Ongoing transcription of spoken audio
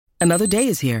Another day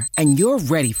is here, and you're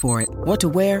ready for it. What to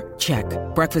wear? Check.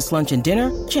 Breakfast, lunch, and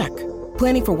dinner? Check.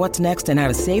 Planning for what's next and how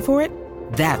to save for it?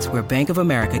 That's where Bank of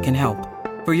America can help.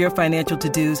 For your financial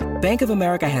to-dos, Bank of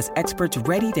America has experts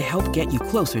ready to help get you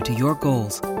closer to your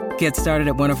goals. Get started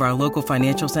at one of our local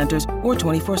financial centers or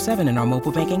 24/7 in our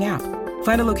mobile banking app.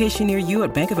 Find a location near you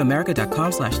at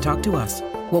bankofamerica.com/talktous.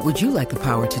 What would you like the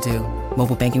power to do?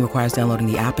 Mobile banking requires downloading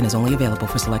the app and is only available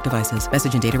for select devices.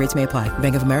 Message and data rates may apply.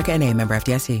 Bank of America N.A., member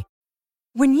FDIC.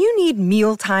 When you need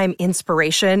mealtime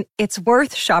inspiration, it's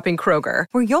worth shopping Kroger,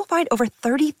 where you'll find over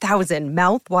 30,000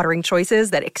 mouth-watering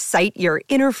choices that excite your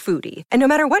inner foodie. And no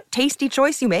matter what tasty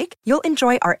choice you make, you'll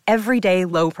enjoy our everyday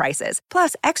low prices,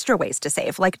 plus extra ways to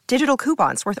save, like digital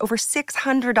coupons worth over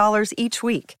 $600 each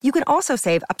week. You can also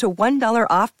save up to $1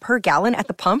 off per gallon at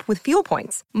the pump with fuel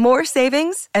points. More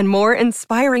savings and more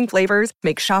inspiring flavors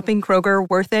make shopping Kroger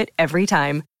worth it every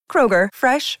time. Kroger,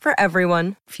 fresh for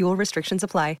everyone. Fuel restrictions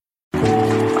apply.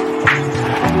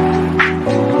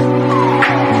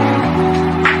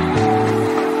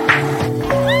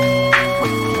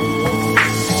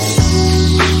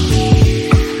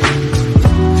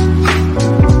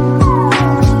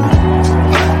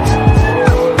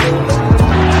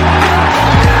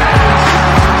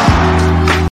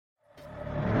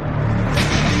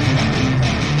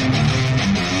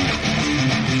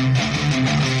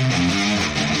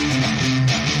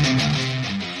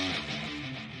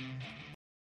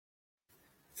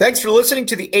 Thanks for listening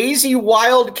to the AZ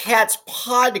Wildcats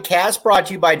podcast, brought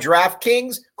to you by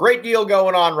DraftKings. Great deal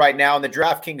going on right now in the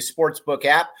DraftKings Sportsbook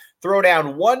app. Throw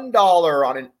down $1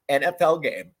 on an NFL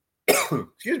game.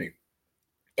 Excuse me.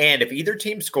 And if either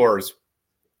team scores,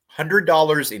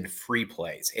 $100 in free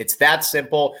plays. It's that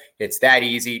simple. It's that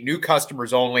easy. New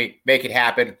customers only. Make it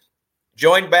happen.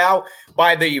 Joined now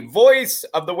by the voice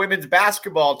of the women's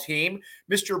basketball team,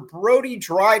 Mr. Brody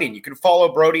Dryden. You can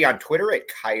follow Brody on Twitter at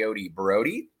Coyote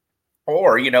Brody.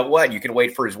 Or, you know what, you can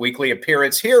wait for his weekly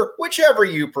appearance here, whichever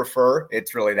you prefer.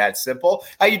 It's really that simple.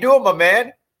 How you doing, my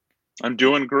man? I'm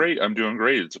doing great.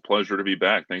 It's a pleasure to be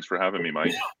back. Thanks for having me,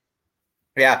 Mike.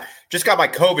 Yeah, just got my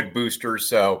COVID booster,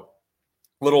 so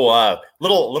little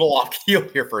off keel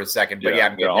here for a second. But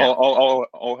I'm good.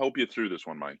 I'll help you through this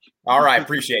one, Mike. All right,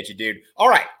 appreciate you, dude. All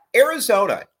right,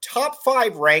 Arizona, top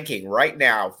 5 ranking right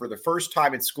now for the first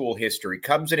time in school history,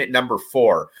 comes in at number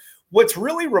 4. What's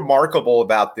really remarkable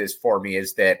about this for me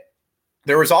is that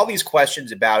there was all these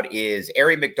questions about, is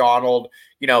Aari McDonald,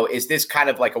 is this kind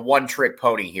of like a one-trick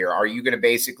pony here? Are you going to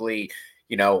basically,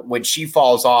 when she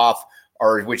falls off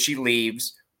or when she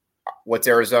leaves, what's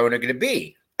Arizona going to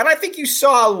be? And I think you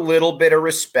saw a little bit of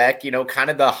respect, kind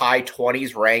of the high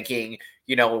 20s ranking,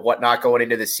 whatnot going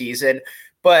into the season.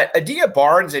 But Adia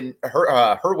Barnes and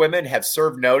her women have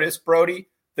served notice, Brody,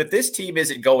 that this team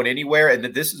isn't going anywhere and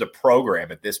that this is a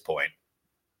program at this point.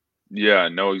 Yeah,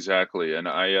 no, exactly. And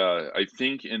I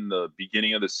think in the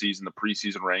beginning of the season, the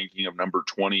preseason ranking of number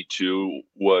 22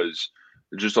 was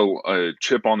just a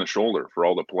chip on the shoulder for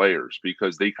all the players,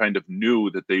 because they kind of knew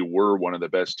that they were one of the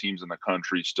best teams in the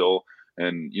country still.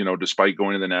 And, despite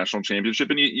going to the national championship,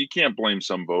 and you can't blame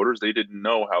some voters, they didn't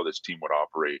know how this team would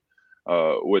operate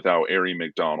without Aari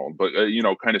McDonald. But,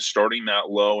 kind of starting that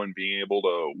low and being able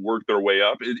to work their way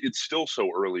up, it's still so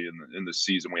early in the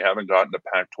season. We haven't gotten to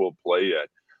Pac-12 play yet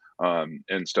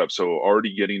and stuff. So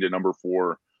already getting to number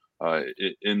 4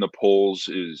 in the polls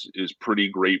is pretty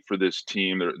great for this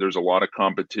team. There's a lot of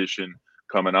competition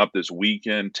coming up this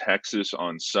weekend. Texas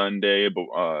on Sunday,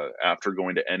 after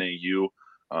going to NAU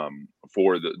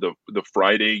for the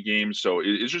Friday game. So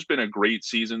it's just been a great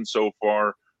season so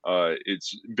far.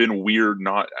 It's been weird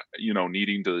not,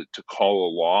 needing to call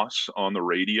a loss on the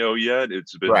radio yet.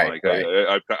 It's been right.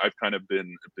 I've kind of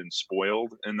been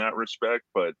spoiled in that respect,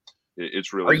 but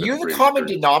it's really. Are you the common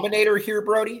denominator here,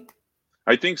 Brody?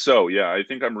 I think so. Yeah, I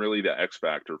think I'm really the X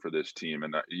factor for this team.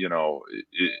 And,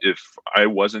 if I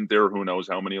wasn't there, who knows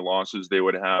how many losses they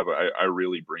would have. I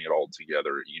really bring it all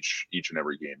together each and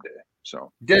every game day.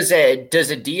 So does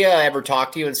Adia ever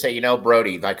talk to you and say,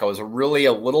 Brody, like I was really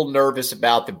a little nervous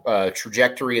about the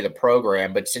trajectory of the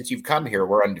program, but since you've come here,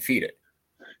 we're undefeated?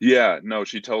 Yeah, no,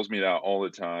 she tells me that all the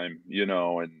time,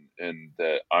 and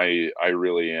that I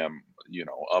really am,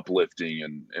 uplifting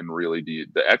and really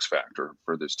the X factor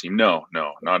for this team. No,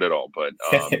 not at all. But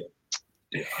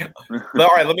Yeah. But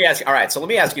all right, let me ask you. All right, so let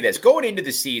me ask you this: going into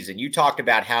the season, you talked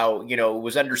about how it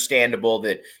was understandable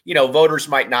that voters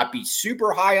might not be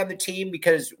super high on the team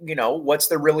because what's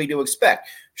there really to expect?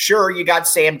 Sure, you got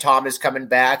Sam Thomas coming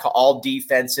back, all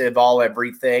defensive, all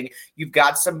everything. You've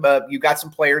got some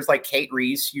players like Kate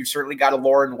Reese. You certainly got a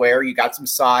Lauren Ware. You got some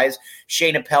size.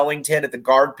 Shayna Pellington at the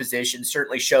guard position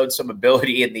certainly showed some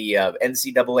ability in the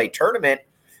NCAA tournament,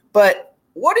 but.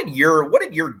 What did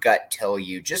your gut tell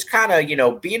you? Just kind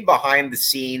of, being behind the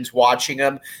scenes, watching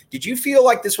them. Did you feel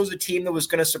like this was a team that was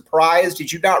going to surprise?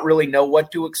 Did you not really know what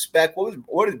to expect?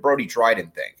 What did Brody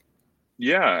Dryden think?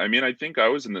 Yeah, I mean, I think I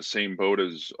was in the same boat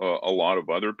as a lot of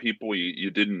other people. You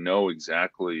didn't know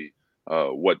exactly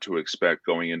what to expect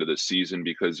going into the season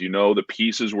because the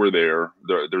pieces were there.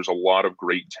 There's a lot of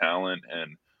great talent,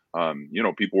 and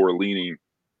people were leaning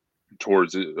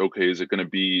towards it. Okay, is it going to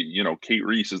be Kate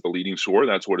Reese is the leading scorer?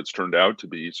 That's what it's turned out to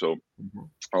be. So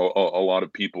a lot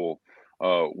of people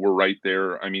were right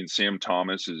there. I mean, Sam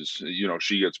Thomas is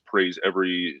she gets praise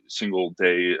every single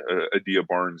day Adia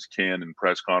Barnes can in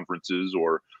press conferences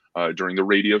or during the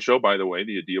radio show. By the way,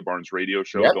 the Adia Barnes radio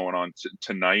show going on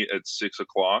tonight at 6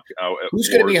 o'clock out at Who's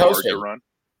going to be hosting? Market Run.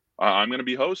 I'm going to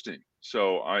be hosting.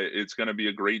 So it's going to be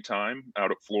a great time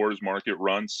out at Floors Market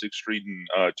Run, 6th Street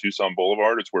and Tucson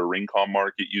Boulevard. It's where Rincon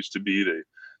Market used to be.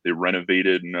 They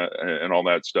renovated and all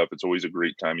that stuff. It's always a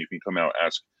great time. You can come out,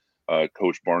 ask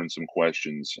Coach Barnes some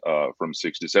questions from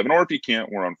 6 to 7. Or if you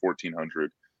can't, we're on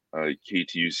 1400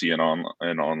 KTUC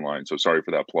and online. So sorry for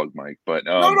that plug, Mike. But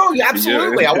no,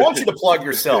 absolutely. I want you to plug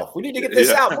yourself. We need to get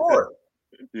this out more.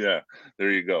 Yeah, there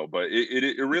you go. But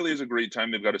it really is a great time.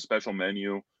 They've got a special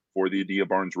menu for the Adia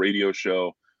Barnes radio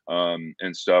show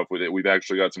and stuff with it. We've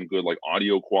actually got some good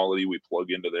audio quality. We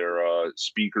plug into their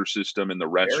speaker system in the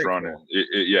restaurant. Cool. And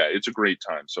it's a great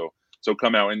time. So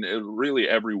come out and really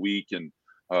every week and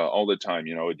all the time,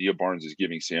 Adia Barnes is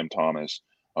giving Sam Thomas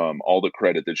all the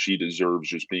credit that she deserves,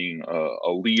 just being a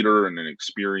leader and an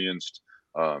experienced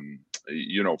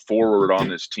forward on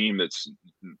this team that's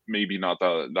maybe not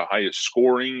the highest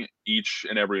scoring each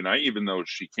and every night, even though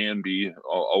she can be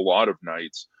a lot of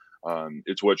nights.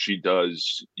 It's what she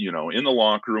does, in the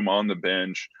locker room, on the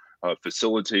bench,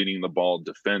 facilitating the ball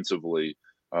defensively.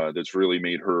 That's really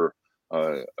made her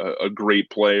a great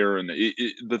player. And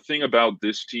the thing about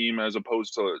this team, as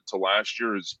opposed to last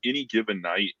year, is any given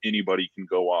night, anybody can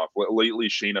go off. Lately,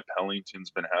 Shayna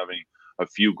Pellington's been having a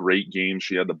few great games.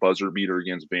 She had the buzzer beater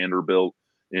against Vanderbilt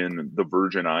in the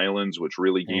Virgin Islands, which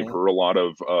really gave her a lot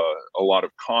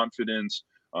of confidence.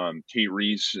 Kate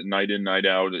Reese, night in, night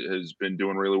out, has been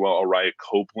doing really well. Araya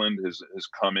Copeland has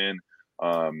come in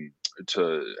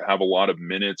to have a lot of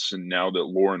minutes, and now that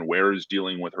Lauren Ware is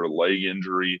dealing with her leg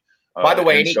injury. By the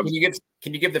way,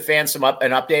 can you give the fans an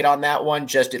update on that one?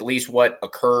 Just at least what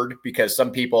occurred, because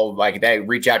some people they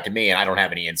reach out to me and I don't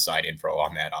have any inside info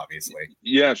on that, obviously.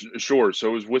 Yeah, sure. So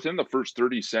it was within the first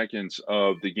 30 seconds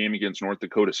of the game against North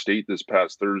Dakota State this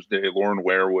past Thursday. Lauren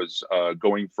Ware was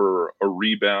going for a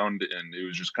rebound, and it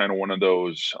was just kind of one of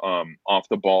those off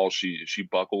the ball. She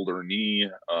buckled her knee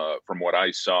from what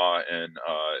I saw and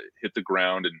hit the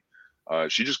ground,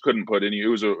 and she just couldn't put any. It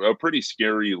was a pretty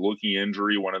scary looking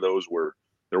injury, one of those where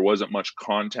there wasn't much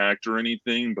contact or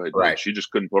anything, but she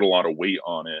just couldn't put a lot of weight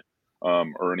on it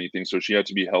or anything. So she had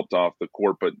to be helped off the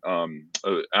court. But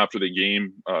after the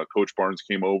game, Coach Barnes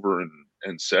came over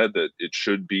and said that it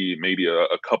should be maybe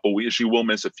a couple weeks. She will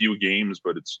miss a few games,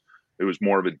 but it was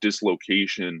more of a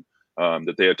dislocation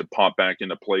that they had to pop back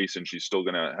into place, and she's still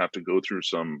going to have to go through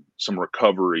some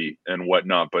recovery and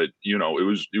whatnot. But it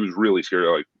was really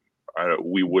scary.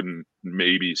 We wouldn't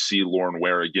maybe see Lauren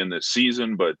Ware again this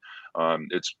season, but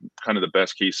it's kind of the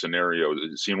best case scenario,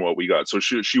 seeing what we got. So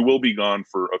she will be gone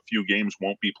for a few games,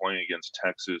 won't be playing against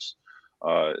Texas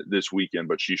this weekend,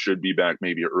 but she should be back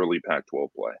maybe early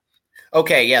Pac-12 play.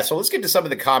 Okay, yeah, so let's get to some of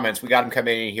the comments. We got them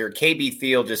coming in here. KB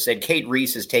Thiel just said Kate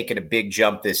Reese has taken a big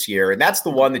jump this year, and that's the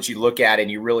one that you look at and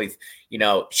you really,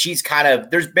 she's kind of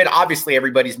 – there's been – obviously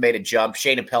everybody's made a jump.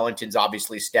 Shayna Pellington's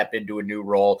obviously stepped into a new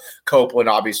role. Copeland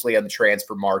obviously on the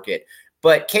transfer market.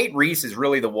 But Kate Reese is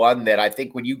really the one that I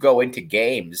think when you go into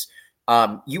games,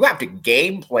 you have to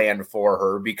game plan for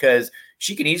her because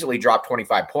she can easily drop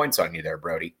 25 points on you there,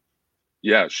 Brody.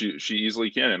 Yeah, she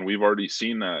easily can, and we've already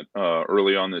seen that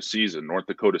early on this season. North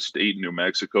Dakota State, New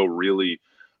Mexico, really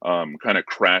kind of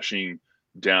crashing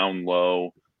down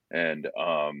low and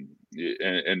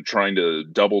trying to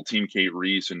double team Kate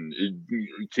Reese, and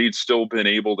Kate's still been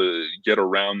able to get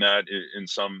around that in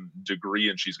some degree,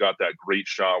 and she's got that great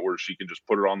shot where she can just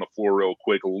put it on the floor real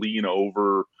quick, lean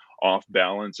over off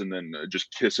balance, and then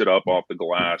just kiss it up off the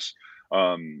glass.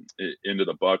 into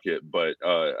the bucket. But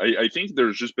I think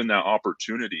there's just been that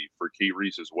opportunity for Kate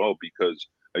Reese as well, because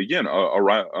again,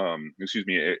 Ari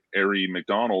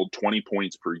McDonald, 20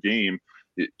 points per game.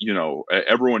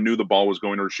 Everyone knew the ball was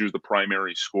going to her. She was the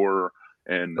primary scorer.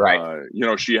 And, right.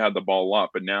 She had the ball a lot,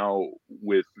 but now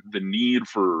with the need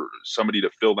for somebody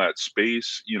to fill that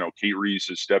space, Kate Reese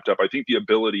has stepped up. I think the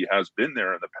ability has been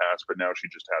there in the past, but now she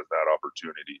just has that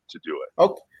opportunity to do it.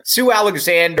 Oh, Sue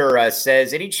Alexander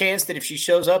says, any chance that if she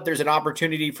shows up, there's an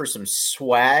opportunity for some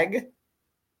swag?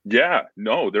 Yeah,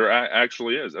 no, there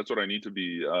actually is. That's what I need to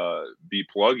be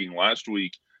plugging. Last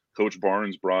week, Coach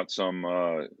Barnes brought some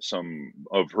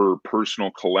of her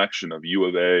personal collection of U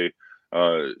of A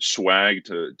swag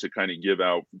to kind of give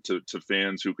out to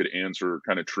fans who could answer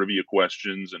kind of trivia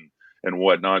questions and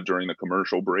whatnot during the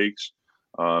commercial breaks.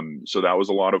 So that was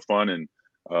a lot of fun. And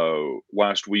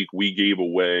last week we gave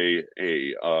away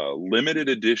a limited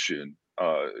edition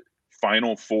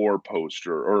Final Four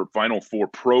poster or Final Four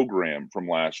program from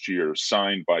last year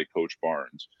signed by Coach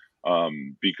Barnes.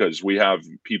 Because we have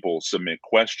people submit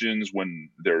questions when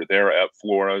they're there at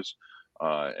Flora's.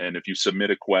 And if you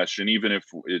submit a question, even if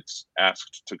it's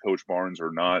asked to Coach Barnes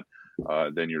or not,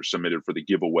 then you're submitted for the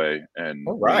giveaway. And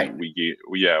right. we gave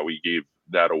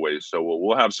that away. So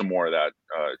we'll have some more of that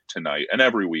tonight and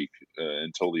every week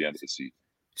until the end of the season.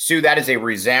 Sue, that is a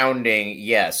resounding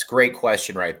yes. Great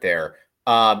question right there.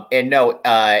 It's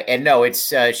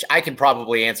I can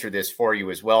probably answer this for you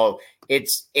as well.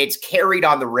 It's carried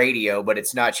on the radio, but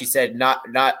it's not. She said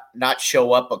not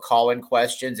show up a call-in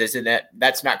questions. Isn't that?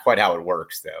 That's not quite how it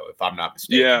works, though. If I'm not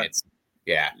mistaken.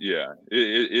 Yeah.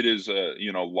 It is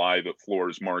live at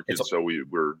Flora's Market, so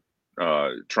we're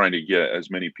trying to get as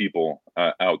many people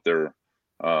out there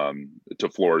to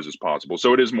Flora's as possible.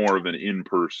 So it is more of an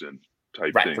in-person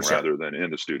type thing rather than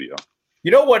in the studio.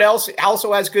 You know what else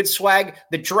also has good swag?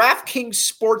 The DraftKings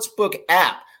Sportsbook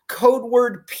app. Code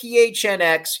word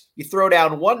PHNX. You throw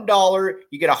down $1,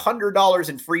 you get $100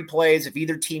 in free plays if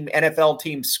either NFL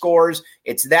team scores.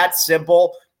 It's that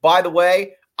simple. By the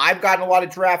way, I've gotten a lot of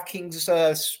DraftKings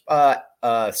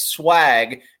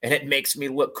swag, and it makes me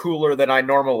look cooler than I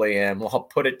normally am. I'll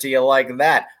put it to you like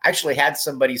that. I actually had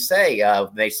somebody say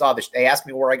they asked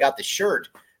me where I got the shirt.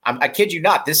 I kid you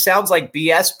not. This sounds like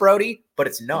BS, Brody, but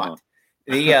it's not.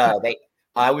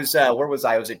 I was where was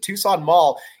I? I was at Tucson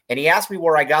Mall, and he asked me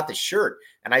where I got the shirt,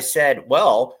 and I said,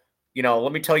 "Well,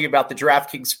 let me tell you about the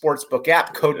DraftKings Sportsbook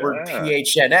app, code word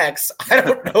PHNX." I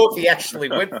don't know if he actually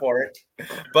went for it,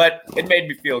 but it made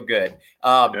me feel good.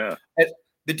 The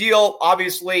deal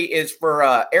obviously is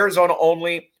for Arizona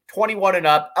only. 21 and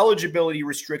up, eligibility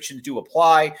restrictions do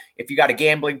apply. If you got a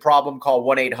gambling problem, call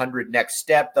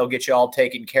 1-800-NEXT-STEP. They'll get you all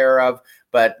taken care of.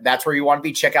 But that's where you want to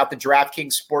be. Check out the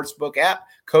DraftKings Sportsbook app,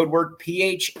 code word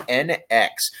PHNX.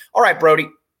 All right, Brody,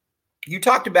 you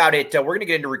talked about it. We're going to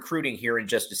get into recruiting here in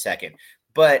just a second.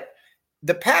 But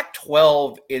the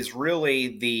Pac-12 is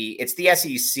really it's the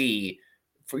SEC,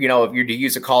 for, if you're to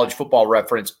use a college football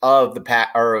reference of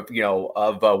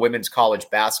the women's college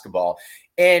basketball.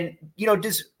 And,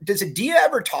 does Adia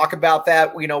ever talk about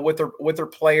that, with her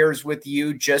players, with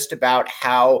you, just about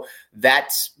how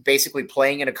that's basically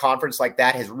playing in a conference like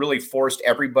that has really forced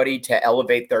everybody to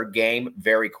elevate their game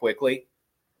very quickly?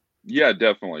 Yeah,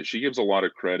 definitely. She gives a lot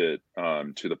of credit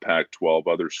to the Pac-12,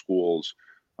 other schools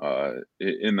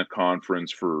in the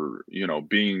conference for,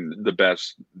 being the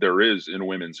best there is in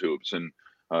women's hoops. And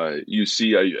I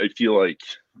feel like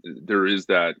there is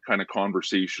that kind of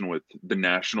conversation with the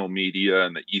national media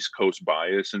and the East Coast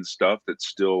bias and stuff that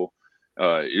still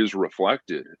is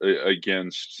reflected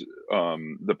against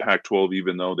the Pac-12,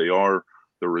 even though they are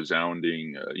the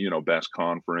resounding, best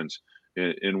conference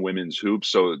in women's hoops.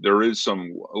 So there is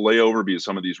some layover because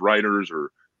some of these writers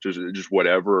or just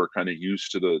whatever are kind of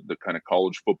used to the kind of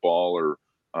college football or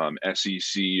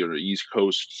SEC or East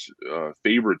Coast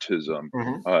favoritism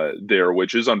there,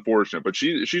 which is unfortunate. But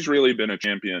she's really been a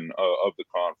champion of the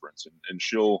conference, and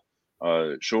she'll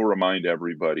remind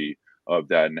everybody of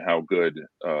that and how good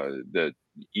that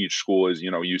each school is.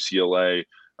 UCLA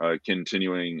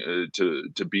continuing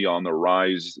to be on the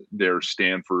rise there.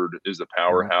 Stanford is the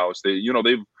powerhouse.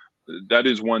 That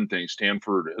is one thing.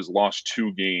 Stanford has lost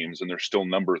 2 games and they're still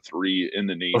number 3 in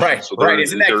the nation. Right. So right.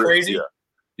 Isn't that crazy?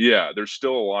 Yeah, there's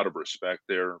still a lot of respect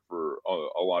there for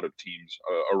a lot of teams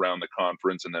around the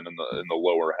conference, and then in the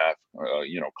lower half,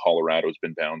 Colorado's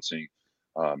been bouncing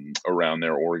around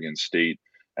there, Oregon State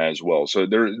as well. So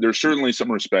there's certainly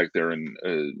some respect there, and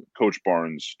Coach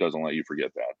Barnes doesn't let you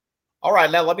forget that. All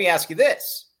right, now let me ask you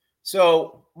this: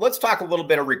 So let's talk a little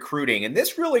bit of recruiting. And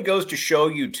this really goes to show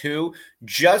you, too,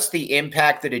 just the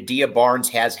impact that Adia Barnes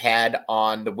has had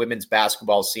on the women's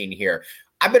basketball scene here.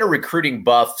 I've been a recruiting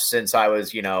buff since I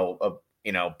was,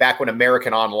 back when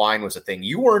American Online was a thing.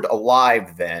 You weren't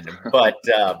alive then, but,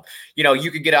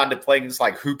 you could get on to things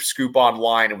like Hoop Scoop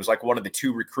Online. It was like one of the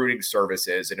two recruiting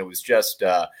services. And it was just,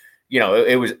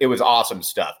 it was awesome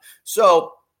stuff.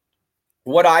 So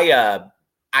what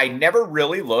I never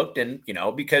really looked, and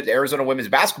because Arizona women's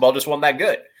basketball just wasn't that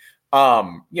good.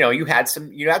 You had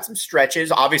some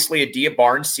stretches. Obviously, Adia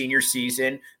Barnes senior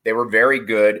season, they were very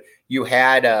good. You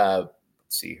had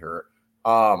let's see her.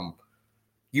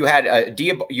 You had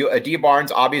Adia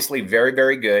Barnes, obviously very,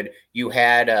 very good. You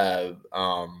had the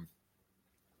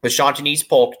Chantanese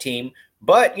Polk team,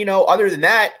 but other than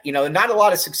that, not a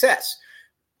lot of success.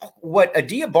 What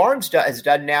Adia Barnes has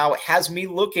done now has me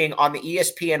looking on the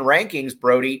ESPN rankings,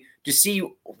 Brody, to see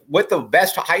what the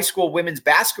best high school women's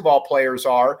basketball players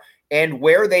are and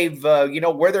where they've,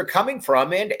 where they're coming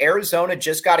from. And Arizona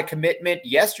just got a commitment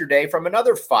yesterday from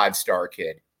another 5-star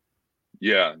kid.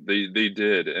 Yeah, they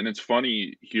did. And it's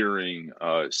funny hearing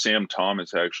Sam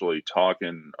Thomas actually talk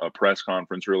in a press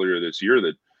conference earlier this year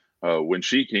that when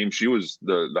she came, she was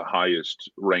the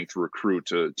highest ranked recruit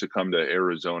to come to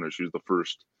Arizona. She was the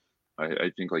first,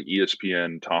 I think, like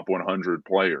ESPN top 100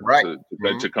 player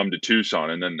to come to Tucson.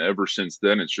 And then ever since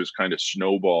then, it's just kind of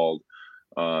snowballed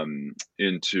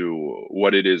into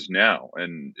what it is now.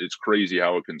 And it's crazy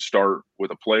how it can start with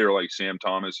a player like Sam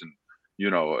Thomas. And,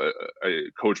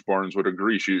 Coach Barnes would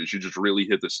agree. She just really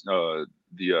hit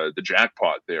the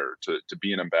jackpot there to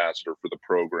be an ambassador for the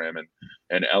program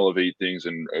and elevate things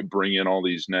and bring in all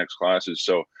these next classes.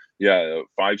 So, yeah,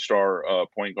 5-star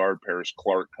point guard Paris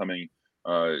Clark coming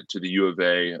to the U of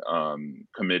A,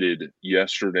 committed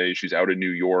yesterday. She's out in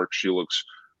New York. She looks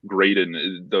great, and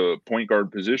the point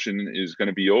guard position is going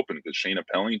to be open because Shayna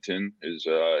Pellington is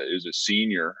a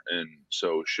senior, and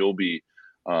so she'll be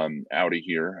out of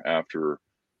here after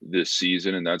this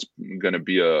season, and that's going to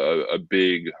be a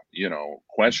big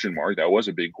question mark. That was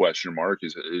a big question mark.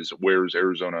 Is where is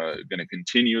Arizona going to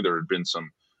continue? There had been some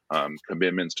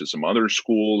commitments to some other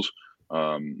schools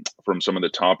from some of the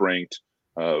top ranked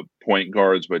point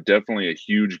guards, but definitely a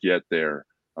huge get there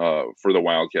for the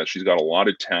Wildcats. She's got a lot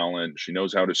of talent. She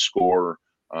knows how to score.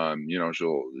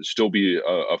 She'll still be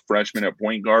a freshman at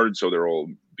point guard, so there will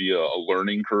be a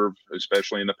learning curve,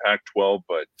 especially in the Pac-12.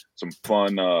 But some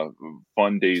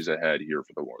fun days ahead here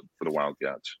for the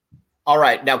Wildcats. All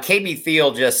right, now KB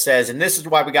Thiel just says, and this is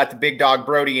why we got the big dog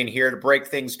Brody in here to break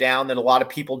things down that a lot of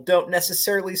people don't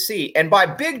necessarily see. And by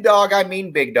big dog, I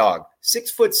mean big dog,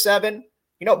 6'7".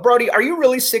 Brody, are you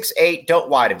really 6'8"? Don't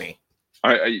lie to me.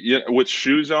 With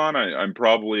shoes on, I'm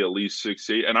probably at least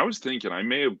 6'8", and I was thinking I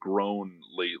may have grown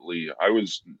lately. I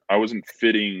wasn't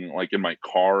fitting like in my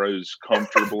car as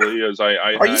comfortably as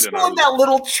I Are you still in that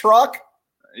little truck?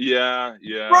 Yeah.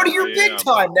 Brody, you're big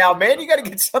time now, man. You got to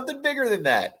get something bigger than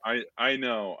that. I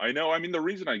know. I mean, the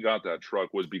reason I got that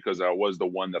truck was because that was the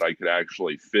one that I could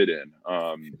actually fit in.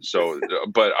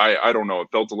 But I don't know. It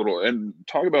felt a little. And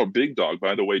talk about big dog.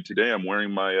 By the way, today I'm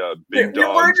wearing my big dog.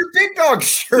 You're wearing your big dog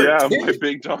shirt. Yeah, dude. my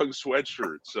big dog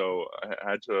sweatshirt. So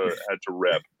I had to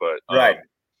rep. But right.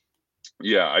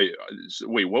 Yeah.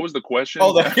 Wait. What was the question?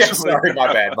 Oh, sorry.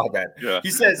 My bad. Yeah.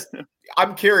 He says,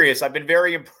 "I'm curious. I've been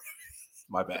very impressed."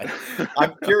 My bad.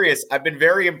 I'm curious. I've been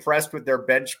very impressed with their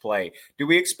bench play. Do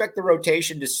we expect the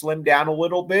rotation to slim down a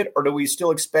little bit, or do we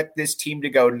still expect this team to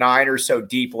go 9 or so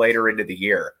deep later into the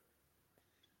year?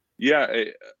 Yeah,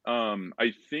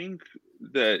 I think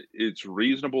that it's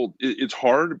reasonable. It's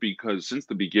hard because since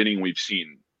the beginning, we've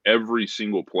seen every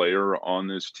single player on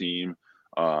this team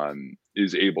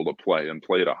is able to play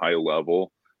at a high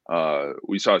level.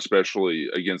 We saw especially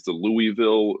against the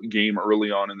Louisville game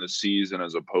early on in the season,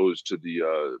 as opposed to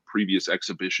the previous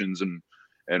exhibitions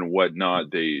and whatnot.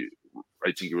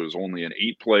 I think it was only an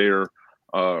 8-player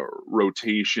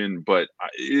rotation, but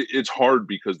it's hard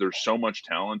because there's so much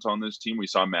talent on this team. We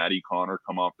saw Maddie Connor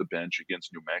come off the bench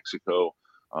against New Mexico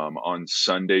on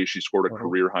Sunday. She scored a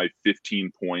career high 15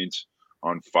 points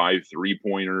on 5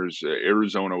 3-pointers.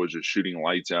 Arizona was just shooting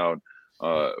lights out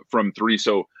from 3.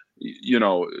 So,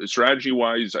 strategy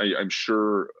wise, I'm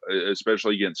sure,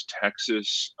 especially against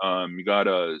Texas, you got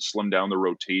to slim down the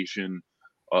rotation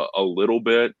a little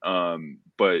bit.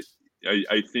 But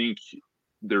I think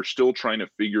they're still trying to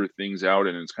figure things out,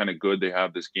 and it's kind of good they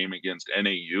have this game against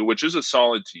NAU, which is a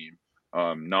solid team,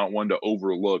 not one to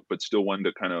overlook, but still one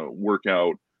to kind of work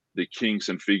out the kinks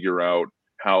and figure out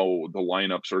how the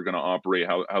lineups are going to operate,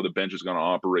 how the bench is going to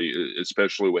operate,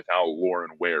 especially without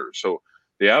Lauren Ware. So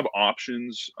they have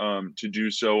options to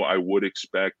do so. I would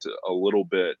expect a little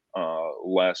bit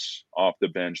less off the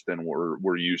bench than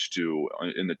we're used to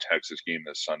in the Texas game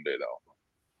this Sunday,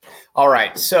 though. All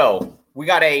right, so we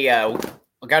got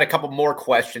a couple more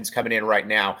questions coming in right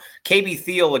now. KB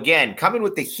Thiel again coming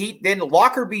with the heat. Then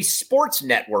Lockerbie Sports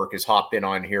Network has hopped in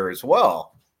on here as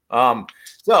well.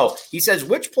 So he says,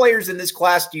 which players in this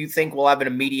class do you think will have an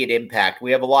immediate impact?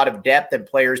 We have a lot of depth and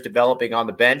players developing on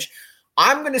the bench.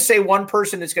 I'm going to say one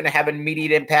person that's going to have an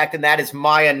immediate impact, and that is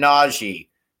Maya Najee,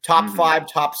 top 5,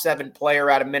 top 7 player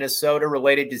out of Minnesota,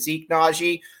 related to Zeke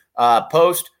Najee.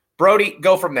 Post. Brody,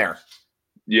 go from there.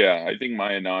 Yeah, I think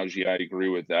Maya Najee, I agree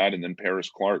with that. And then Paris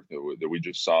Clark that we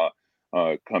just saw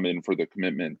come in for the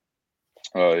commitment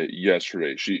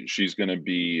yesterday. She's going to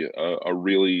be a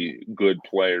really good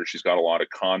player. She's got a lot of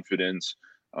confidence.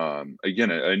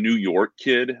 Again, a New York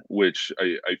kid, which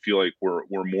I feel like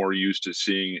we're more used to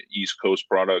seeing East Coast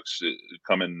products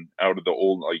coming out of the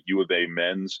old like U of A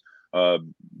men's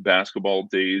basketball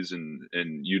days, and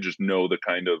you just know the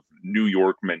kind of New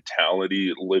York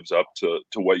mentality lives up to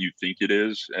what you think it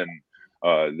is,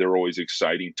 and they're always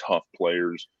exciting, tough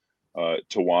players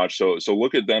to watch. So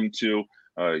look at them too.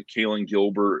 Kaylin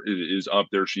Gilbert is up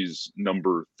there. She's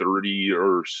number 30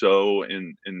 or so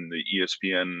in the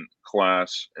ESPN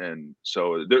class. And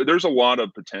so there's a lot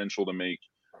of potential to make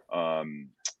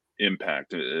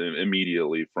impact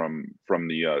immediately from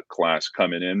the class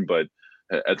coming in. But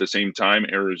at the same time,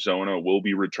 Arizona will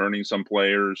be returning some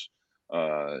players.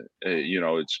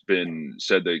 It's been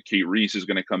said that Kate Reese is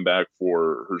going to come back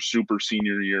for her super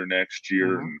senior year next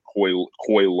year. And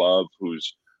Coy Love,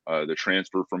 who's the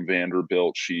transfer from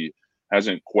Vanderbilt, she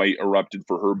hasn't quite erupted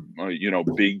for her,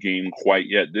 big game quite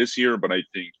yet this year. But I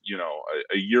think,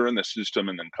 a year in the system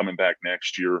and then coming back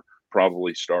next year,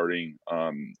 probably starting,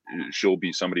 she'll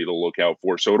be somebody to look out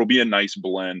for. So it'll be a nice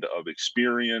blend of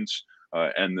experience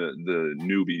and the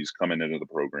newbies coming into the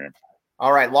program.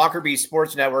 All right, Lockerbie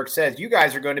Sports Network says, you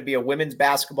guys are going to be a women's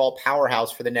basketball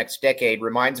powerhouse for the next decade.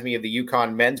 Reminds me of the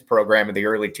UConn men's program of the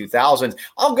early 2000s.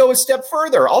 I'll go a step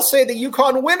further. I'll say the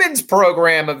UConn women's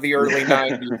program of the early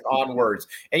 90s onwards.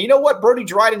 And you know what? Brody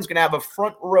Dryden's going to have a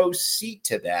front row seat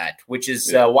to that, which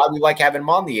is why we like having him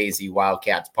on the AZ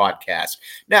Wildcats podcast.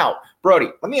 Now, Brody,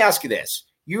 let me ask you this.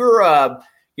 You're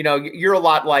a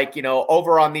lot like,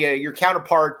 over on the your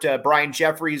counterpart, Brian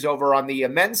Jeffries, over on the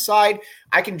men's side.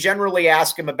 I can generally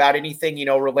ask him about anything,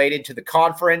 related to the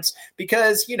conference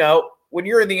because, when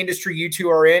you're in the industry you two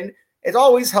are in, it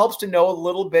always helps to know a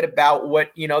little bit about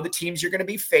what, the teams you're going to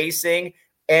be facing.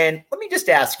 And let me just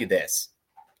ask you this.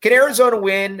 Can Arizona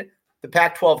win the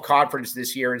Pac-12 conference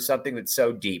this year in something that's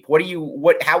so deep?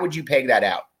 How would you peg that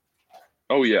out?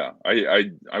 Oh, yeah.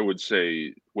 I would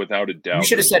say without a doubt. You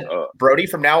should have said, Brody,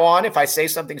 from now on, if I say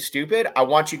something stupid, I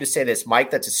want you to say this.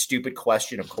 Mike, that's a stupid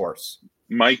question, of course.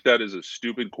 Mike, that is a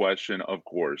stupid question, of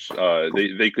course.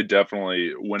 They could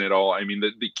definitely win it all. I mean,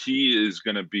 the key is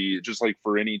going to be, just like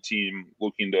for any team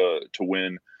looking to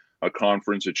win a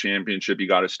conference, a championship, you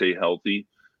got to stay healthy.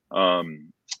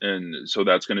 And so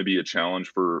that's going to be a challenge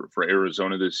for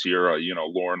Arizona this year.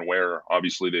 Lauren Ware,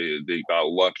 obviously they got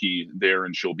lucky there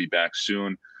and she'll be back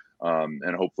soon.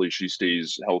 And hopefully she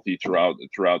stays healthy throughout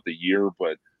the year,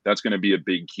 but that's going to be a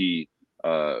big key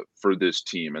for this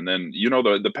team. And then,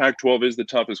 the Pac-12 is the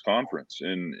toughest conference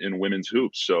in women's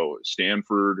hoops. So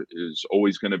Stanford is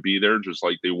always going to be there, just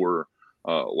like they were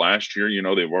last year.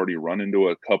 They've already run into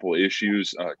a couple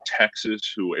issues.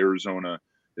 Texas, who Arizona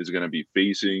is going to be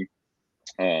facing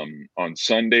on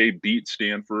Sunday, beat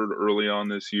Stanford early on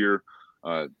this year.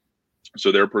 So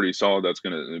they're pretty solid. That's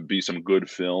going to be some good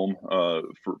film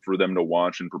for them to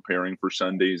watch in preparing for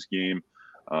Sunday's game.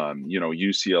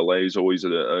 UCLA is always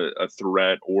a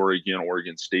threat.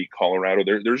 Oregon State, Colorado.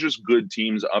 There's just good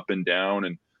teams up and down.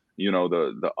 And,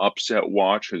 the upset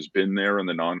watch has been there in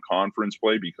the non-conference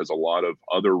play because a lot of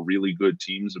other really good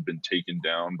teams have been taken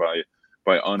down by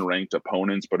unranked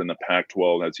opponents. But in the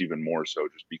Pac-12, that's even more so,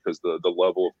 just because the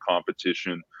level of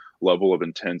competition, level of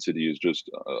intensity is just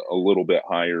a little bit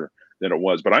higher than it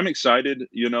was. But I'm excited,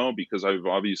 because I've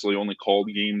obviously only called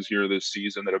games here this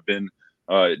season that have been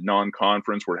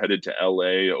non-conference. We're headed to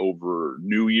LA over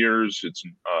New Year's. It's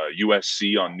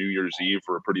USC on New Year's Eve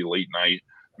for a pretty late night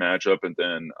matchup, and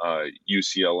then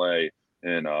UCLA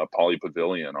in Poly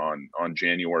Pavilion on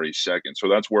January 2nd. So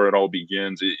that's where it all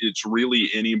begins. It's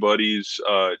really anybody's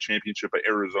championship at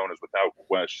Arizona's without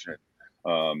question.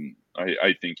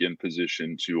 I think in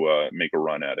position to make a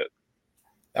run at it.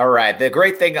 All right. The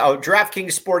great thing,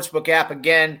 DraftKings Sportsbook app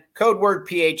again, code word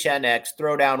PHNX,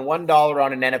 throw down $1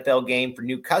 on an NFL game for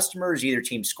new customers. Either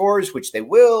team scores, which they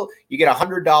will, you get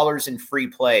 $100 in free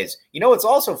plays. You know what's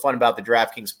also fun about the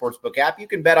DraftKings Sportsbook app? You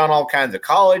can bet on all kinds of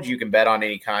college. You can bet on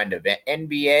any kind of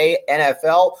NBA,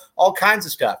 NFL, all kinds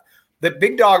of stuff. The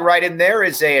big dog right in there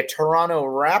is a Toronto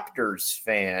Raptors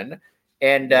fan.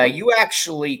 And you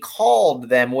actually called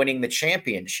them winning the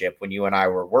championship when you and I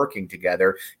were working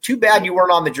together. Too bad you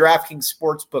weren't on the DraftKings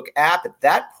Sportsbook app at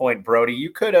that point, Brody.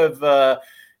 You could have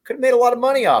made a lot of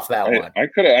money off that one. I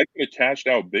could have cashed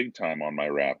out big time on my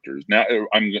Raptors. Now,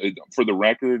 I'm for the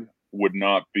record, would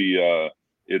not be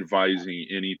advising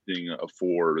anything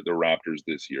for the Raptors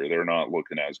this year. They're not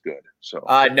looking as good. So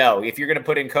no, if you're going to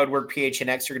put in code word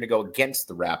PHNX, you're going to go against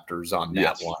the Raptors on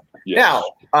that one. Yes.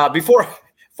 Now, before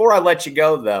I let you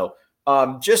go, though,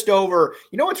 just over,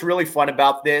 you know what's really fun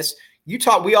about this?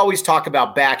 We always talk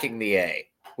about backing the A,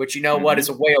 which you know what is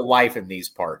a way of life in these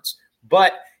parts.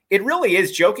 But it really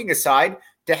is, joking aside,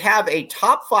 to have a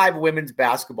top 5 women's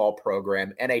basketball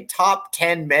program and a top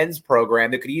 10 men's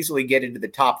program that could easily get into the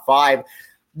top 5.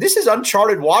 This is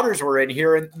uncharted waters we're in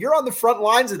here, and you're on the front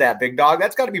lines of that, big dog.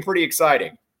 That's got to be pretty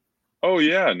exciting. Oh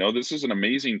yeah, no, this is an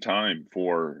amazing time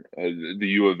for the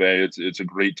U of A. It's a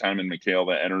great time in McKale.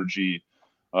 The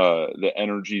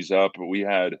energy's up. We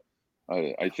had,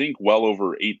 I think, well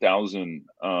over 8,000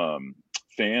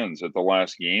 fans at the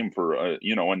last game for a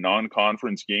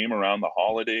non-conference game around the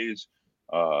holidays,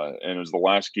 and it was the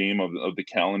last game of the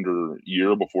calendar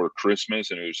year before Christmas,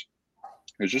 and it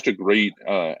was just a great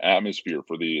atmosphere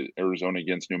for the Arizona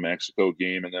against New Mexico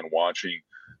game, and then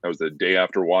that was the day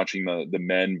after watching the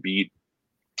men beat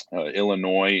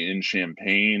Illinois in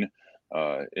Champaign.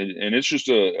 And it's just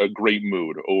a great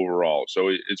mood overall. So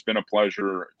it's been a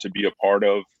pleasure to be a part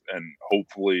of, and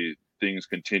hopefully things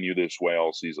continue this way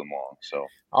all season long. So,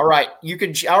 all right.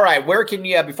 Where can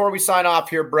you, before we sign off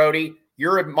here, Brody,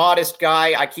 you're a modest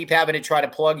guy. I keep having to try to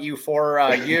plug you for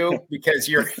you because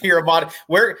you're a modest.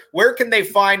 Where can they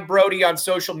find Brody on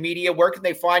social media? Where can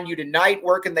they find you tonight?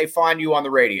 Where can they find you on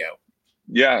the radio?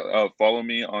 Yeah, follow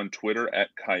me on Twitter at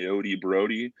Coyote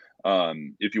Brody.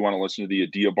 If you want to listen to the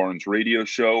Adia Barnes radio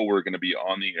show, we're going to be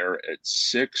on the air at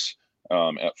 6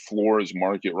 at Flores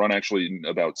Market Run, actually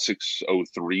about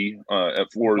 6:03 at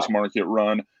Flores Market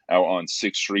Run out on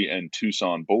 6th Street and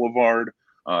Tucson Boulevard.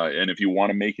 And if you want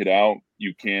to make it out,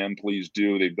 you can, please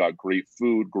do. They've got great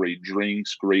food, great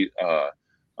drinks, great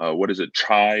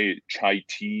chai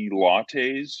tea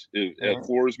lattes at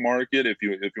Flores Market. If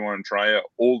you want to try it,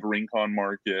 Old Rincon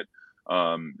Market,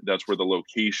 that's where the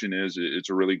location is. It's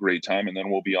a really great time, and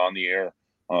then we'll be on the air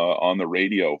on the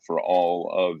radio for all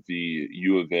of the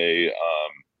U of A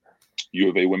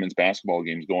women's basketball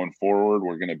games going forward.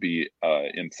 We're going to be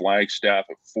in Flagstaff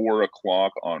at 4:00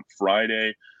 on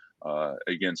Friday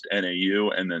against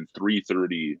NAU, and then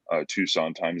 3:30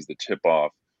 Tucson time is the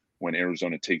tip-off when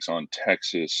Arizona takes on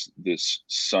Texas this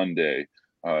Sunday.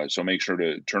 So make sure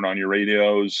to turn on your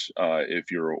radios.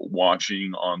 If you're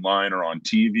watching online or on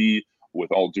TV,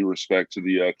 with all due respect to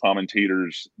the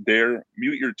commentators there,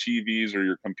 mute your TVs or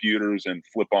your computers and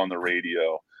flip on the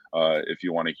radio if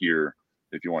you want to hear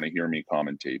me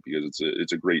commentate, because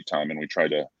it's a great time, and we try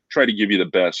to give you the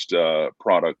best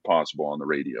product possible on the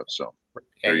radio. So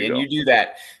you do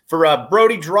that. For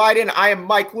Brody Dryden, I am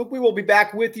Mike Luke. We will be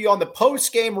back with you on the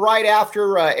post game right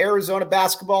after Arizona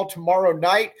basketball tomorrow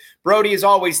night. Brody, as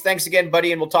always, thanks again,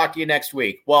 buddy, and we'll talk to you next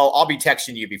week. Well, I'll be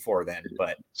texting you before then,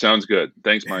 but sounds good.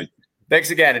 Thanks, Mike. Thanks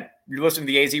again. You're listening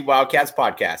to the AZ Wildcats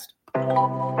podcast.